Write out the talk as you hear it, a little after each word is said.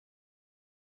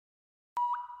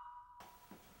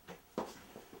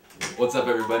What's up,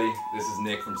 everybody? This is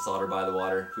Nick from Slaughter by the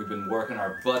Water. We've been working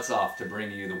our butts off to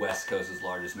bring you the West Coast's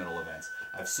largest metal events.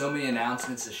 I have so many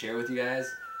announcements to share with you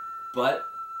guys, but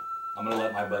I'm gonna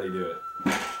let my buddy do it.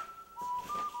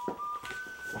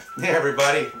 Hey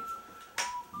everybody,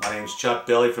 my name's Chuck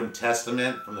Billy from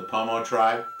Testament, from the Pomo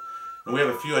tribe, and we have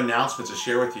a few announcements to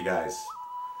share with you guys.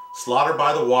 Slaughter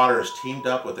by the Water has teamed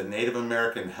up with the Native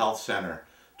American Health Center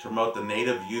to promote the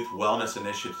Native Youth Wellness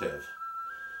Initiative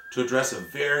to address a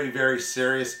very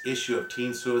serious issue of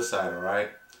teen suicide, alright?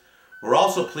 We're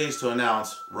also pleased to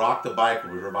announce Rock the Bike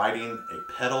will be providing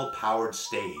a pedal-powered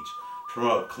stage to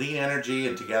promote clean energy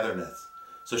and togetherness.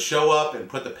 So show up and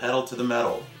put the pedal to the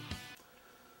metal.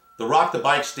 The Rock the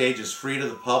Bike stage is free to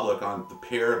the public on the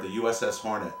pier of the USS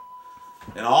Hornet.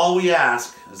 And all we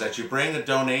ask is that you bring a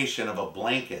donation of a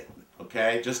blanket,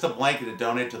 okay? Just a blanket to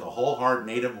donate to the Whole Heart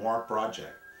Native Warmth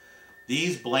Project.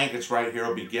 These blankets right here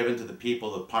will be given to the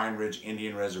people of the Pine Ridge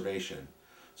Indian Reservation.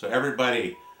 So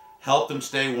everybody, help them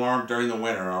stay warm during the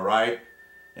winter, all right?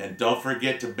 And don't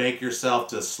forget to make yourself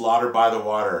to Slaughter by the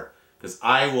Water, because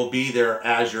I will be there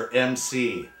as your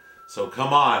MC. So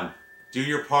come on, do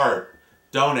your part,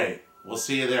 donate. We'll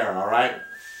see you there, all right?